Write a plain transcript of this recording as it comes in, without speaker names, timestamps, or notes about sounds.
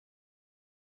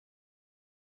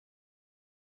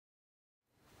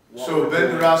So Ben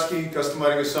Dorowski, Custom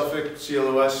Lighting of Suffolk,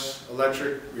 CLOS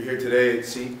Electric. We're here today at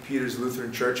St. Peter's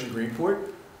Lutheran Church in Greenport,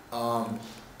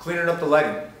 cleaning up the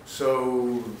lighting.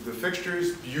 So the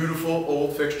fixtures, beautiful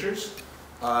old fixtures,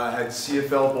 had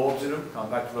CFL bulbs in them,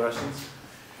 compact fluorescents.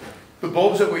 The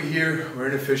bulbs that were here were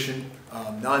inefficient,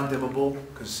 non-dimmable,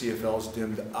 because CFLs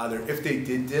dimmed either. If they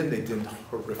did dim, they dimmed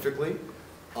horrifically.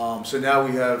 So now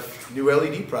we have new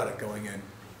LED product going in.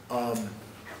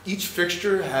 Each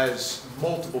fixture has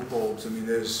multiple bulbs. I mean,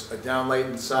 there's a downlight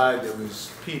inside. There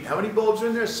was, Pete, how many bulbs are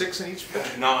in there? 6 in each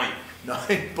fixture? 9.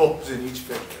 9 bulbs in each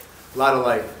fixture. A lot of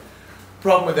light.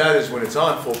 Problem with that is when it's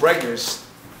on full brightness,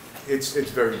 it's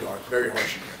very dark, very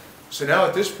harsh in here. So now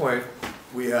at this point,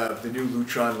 we have the new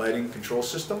Lutron lighting control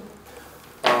system.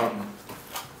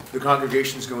 The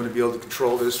congregation is going to be able to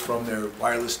control this from their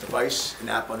wireless device, an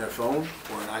app on their phone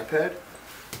or an iPad.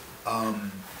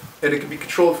 And it can be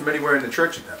controlled from anywhere in the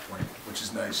church at that point, which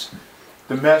is nice.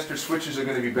 The master switches are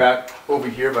going to be back over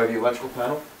here by the electrical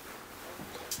panel.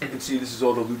 You can see this is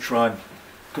all the Lutron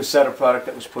cassette product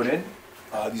that was put in.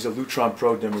 These are Lutron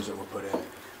Pro dimmers that were put in.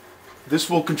 This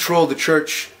will control the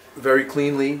church very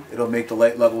cleanly. It'll make the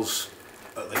light levels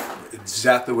like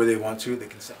exactly where they want to. They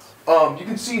can sense. You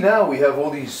can see now we have all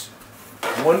these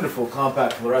wonderful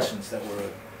compact fluorescents that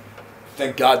were,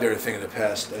 thank God they're a thing of the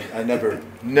past. I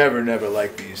never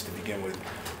liked these to begin with.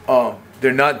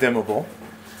 They're not dimmable.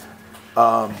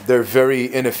 They're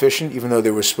very inefficient, even though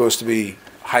they were supposed to be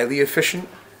highly efficient.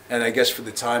 And I guess for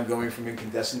the time going from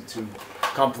incandescent to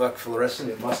complex fluorescent,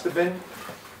 it must have been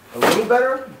a little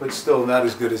better, but still not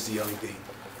as good as the LED.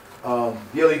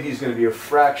 The LED is going to be a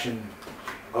fraction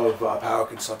of power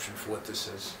consumption for what this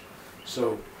is.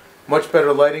 So much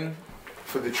better lighting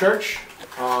for the church,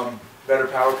 better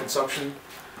power consumption,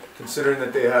 considering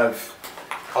that they have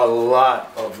a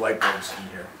lot of light bulbs in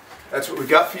here. That's what we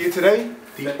got for you today.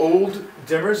 The old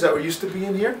dimmers that were used to be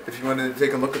in here, if you wanted to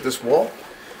take a look at this wall.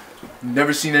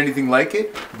 Never seen anything like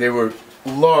it. They were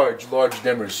large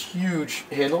dimmers, huge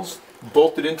handles,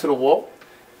 bolted into the wall,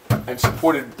 and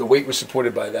supported, the weight was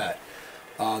supported by that.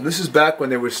 This is back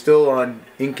when they were still on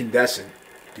incandescent,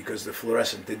 because the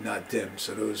fluorescent did not dim,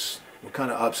 so those were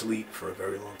kind of obsolete for a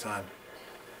very long time.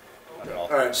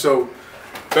 Alright, so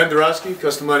Ben Dorowski,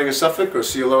 Custom Lighting of Suffolk, or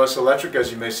CLOS Electric, as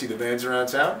you may see the vans around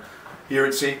town, here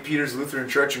at St. Peter's Lutheran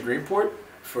Church in Greenport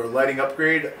for a lighting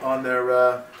upgrade on their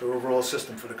overall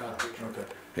system for the congregation. Okay.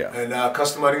 Yeah. And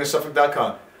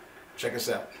CustomLightingofSuffolk.com. Check us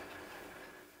out.